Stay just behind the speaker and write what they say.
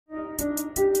What's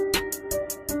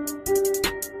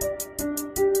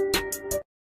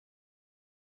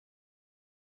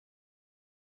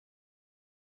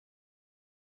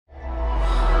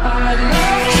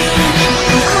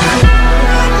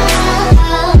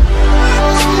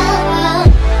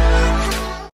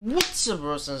up,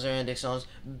 bro? Sons and Dixons,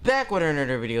 back with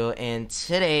another video, and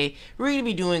today we're gonna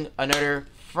be doing another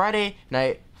Friday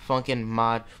Night Funkin'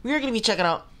 mod. We are gonna be checking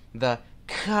out the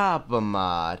Kapi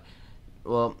mod.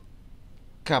 Well,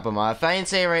 Kapi mod. If I didn't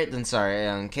say it right, then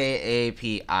sorry.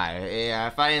 K-A-P-I. Yeah,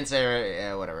 if I didn't say it right,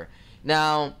 yeah, whatever.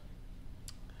 Now,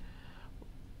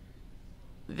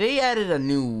 they added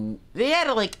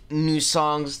like new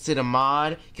songs to the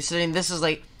mod. Considering this is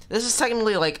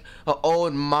technically like an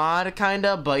old mod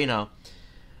kinda, but you know,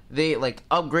 they like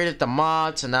upgraded the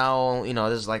mod, so now, you know,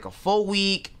 this is like a full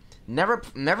week. Never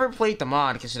played the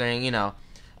mod, considering, you know,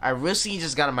 I recently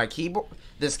just got my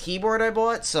keyboard I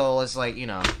bought, so it's like, you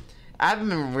know, I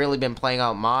haven't really been playing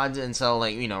out mods, and so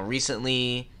like, you know,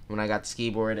 recently when I got this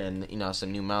keyboard and, you know,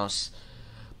 some new mouse,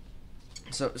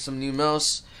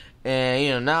 and, you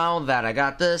know, now that I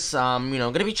got this, you know,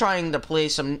 gonna be trying to play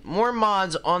some more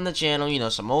mods on the channel, you know,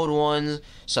 some old ones,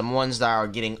 some ones that are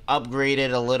getting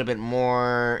upgraded a little bit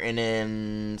more, and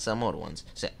then some old ones.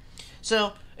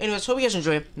 So anyways, hope you guys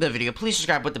enjoy the video. Please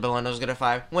subscribe with the bell on those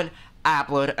notified when I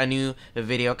upload a new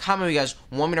video. Comment what you guys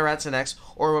want me to react to next,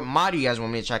 or what mod you guys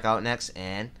want me to check out next,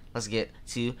 and let's get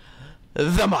to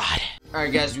the mod.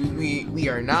 Alright guys, we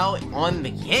are now on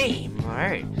the game.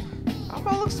 Alright. How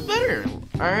about looks better?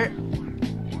 Alright.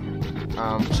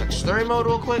 Check story mode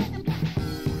real quick.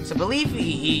 So I believe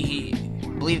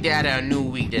believe they added a new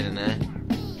week, didn't they?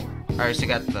 Alright, so we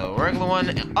got the regular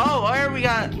one. Oh, alright, we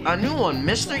got a new one,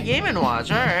 Mr. Game &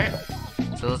 Watch. Alright.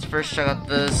 So let's first check out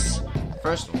this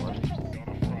first one.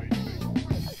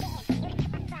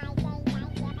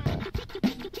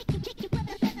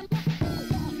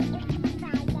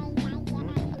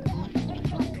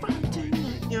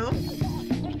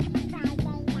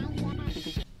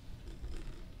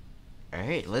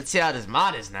 Alright, let's see how this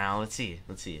mod is now. Let's see.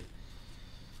 I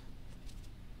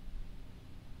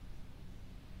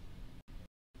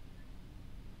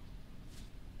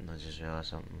just realized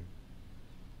something.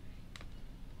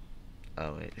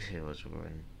 Oh wait, it was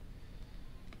recording.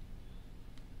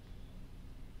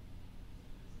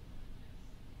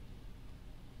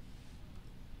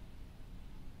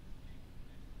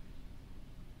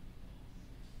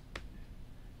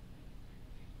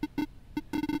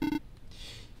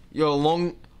 Yo,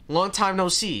 long time no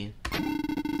see.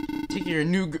 Taking your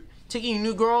new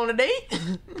girl on a date?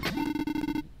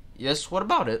 Yes, what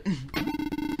about it?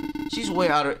 She's way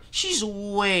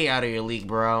out of your league,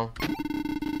 bro.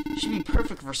 She'd be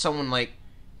perfect for someone like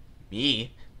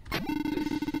me.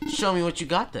 Show me what you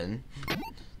got then.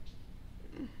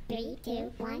 3,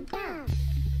 2, 1, go.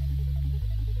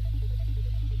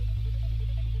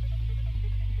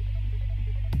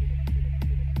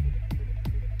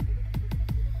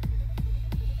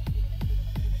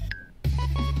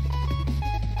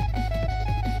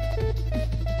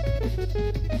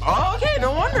 Oh, okay,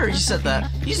 no wonder he said that.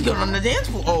 He's good on the dance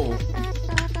floor. Oh.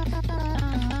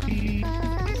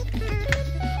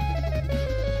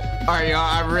 Alright, y'all,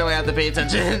 I really have to pay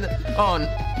attention. Oh.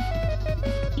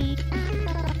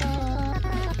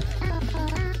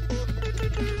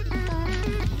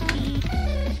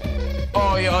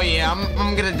 Oh, yeah,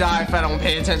 I'm gonna die if I don't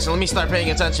pay attention. Let me start paying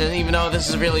attention, even though this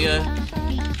is really a...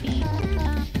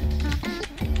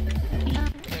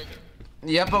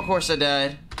 Yep, of course I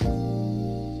died.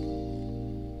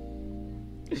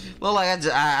 Look like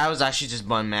I was actually just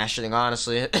button mashing,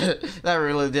 honestly. That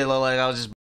really did look like I was just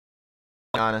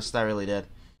honest. That really did.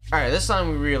 Alright, this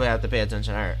time we really have to pay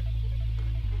attention. Alright.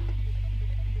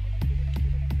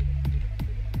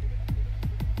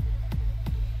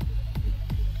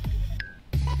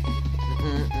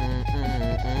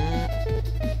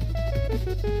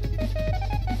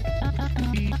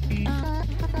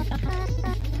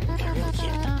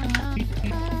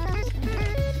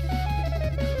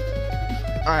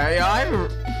 Alright, yeah,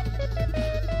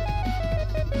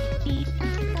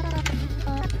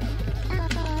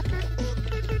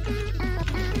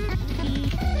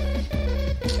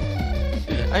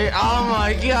 oh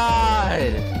my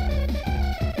god!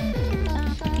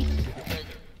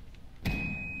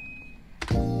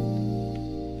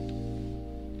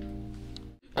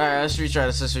 Alright, let's retry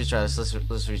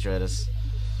this.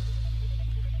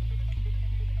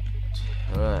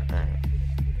 Alright.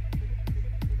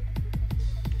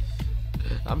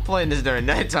 I'm playing this during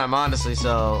nighttime, honestly,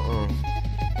 so...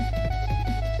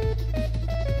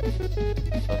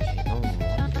 Okay, no wonder.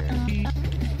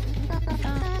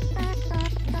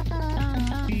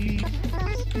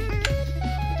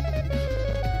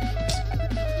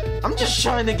 I'm just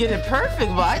trying to get it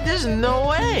perfect, but there's no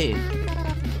way.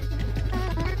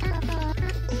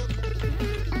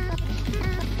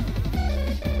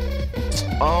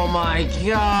 Oh my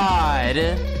god.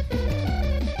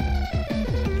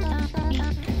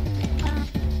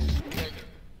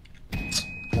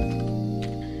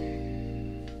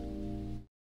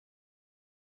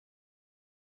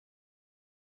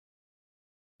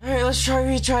 Alright, let's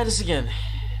retry this again.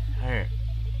 Alright.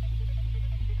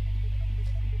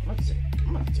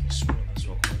 I'm about to take a swing of this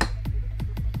real quick.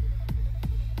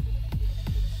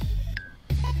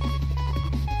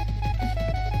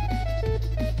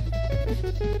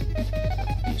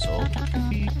 So,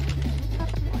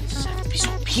 why does this have to be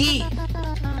so P?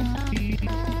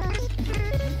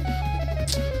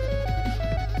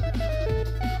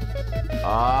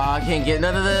 I can't get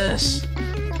none of this.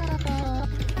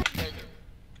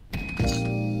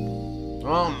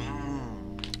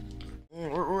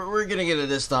 We're gonna get it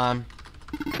this time.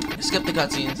 Skip the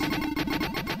cutscenes.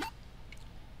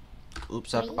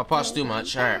 Oops, I paused too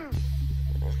much. Alright.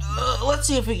 Let's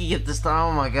see if we can get this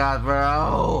time. Oh my god,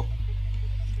 bro.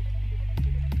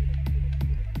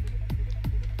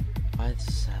 Why does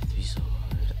this have to be so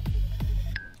hard?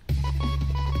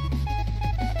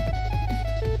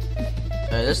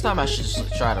 Alright, this time I should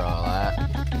just try to all that.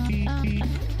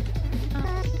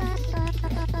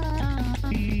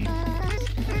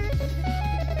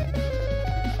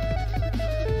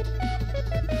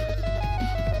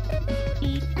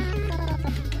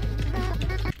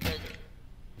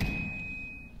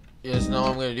 Yes, no,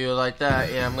 I'm gonna do it like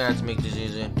that. Yeah, I'm gonna have to make this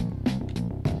easy.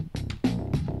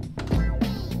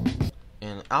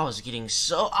 And I was getting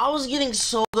so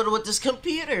good with this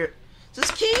computer, this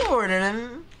keyboard,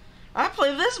 and I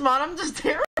play this mod. I'm just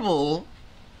terrible.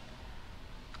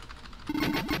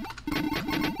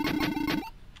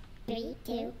 3,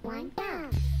 2, 1, go.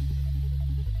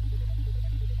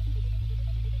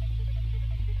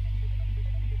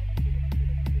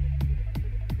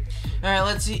 Alright,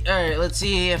 let's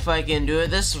see if I can do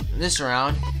it this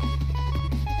round.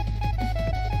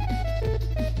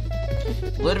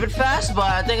 A little bit fast, but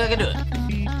I think I can do it.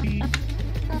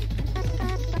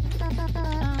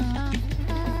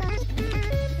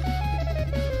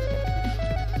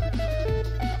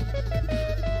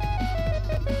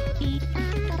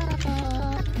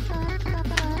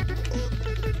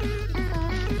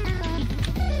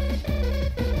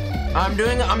 I'm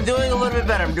doing a little bit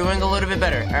better. I'm doing a little bit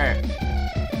better. All right.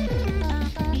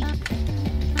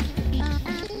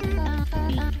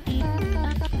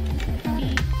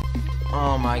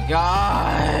 Oh my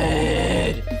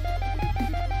god.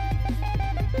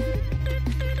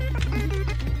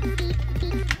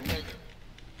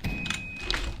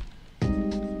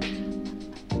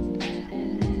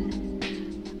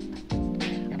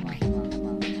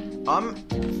 I'm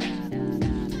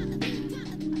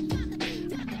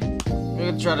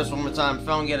gonna try this one more time. If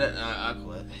I don't get it, I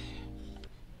quit.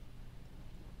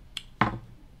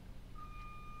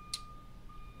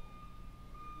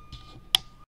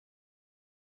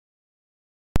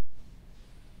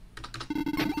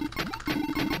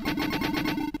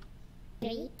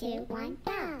 Three, two, one,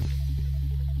 go.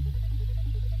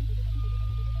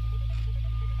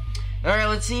 Alright,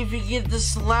 let's see if we can get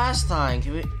this last time.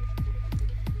 Can we?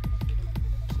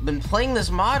 Been playing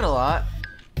this mod a lot.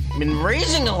 Been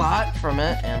raising a lot from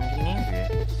it, and I'm getting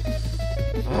angry.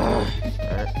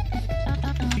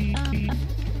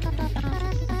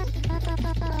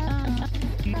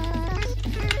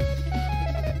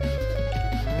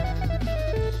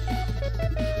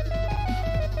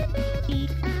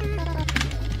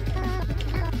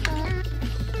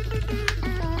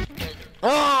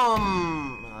 Alright.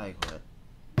 I quit.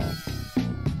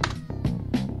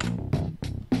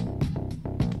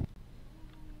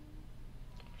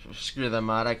 Screw that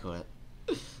mod, I quit.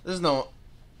 There's no...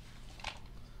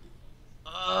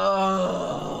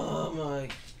 Oh my...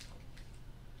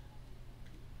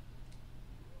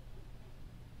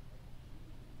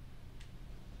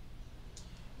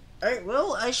 Alright,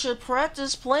 well, I should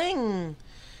practice playing...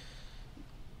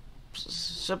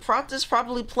 Should practice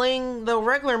probably playing the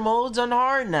regular modes on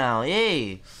hard now.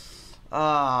 Yay!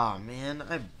 Ah, man,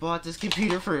 I bought this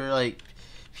computer for, like,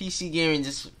 PC gaming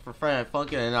just for fun and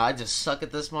Funkin, and I just suck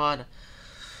at this mod.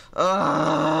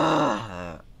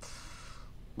 Well,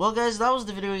 guys, that was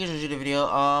the video. We're gonna do the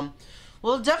video.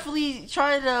 We'll definitely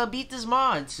try to beat this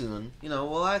mod soon. You know,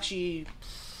 we'll actually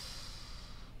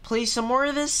play some more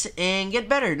of this and get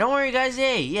better. Don't worry, guys.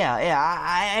 Hey, yeah,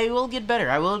 I will get better.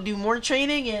 I will do more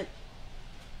training and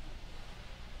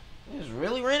It's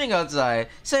really raining outside.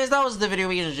 Since that was the video,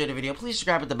 we enjoyed the video. Please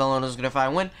subscribe, hit the bell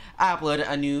notification when I upload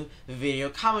a new video.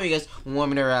 Comment what you guys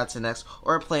want me to react to next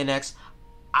or play next.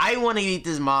 I want to beat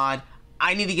this mod.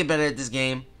 I need to get better at this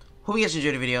game. Hope you guys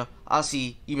enjoyed the video. I'll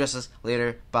see you guys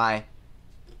later. Bye.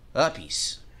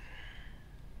 Peace.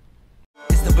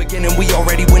 It's the beginning, we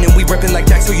already winning, we ripping like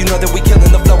Jack, so you know that we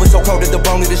killing. The flow is so cold at the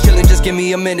bone, it is chilling. Just give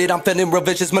me a minute, I'm feeling real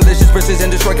vicious, malicious, versus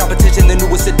and destroy competition. The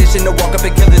newest edition, to walk up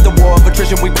and kill it. The war of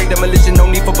attrition, we break demolition.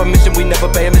 No need for permission, we never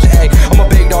pay a mission. Hey, I'm a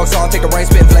big dog, so I'll take a rain,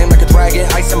 spit flame like a dragon.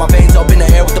 Ice in my veins, up in the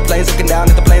air with the planes, looking down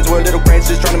at the planes where little brains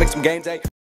just trying to make some gains. Hey.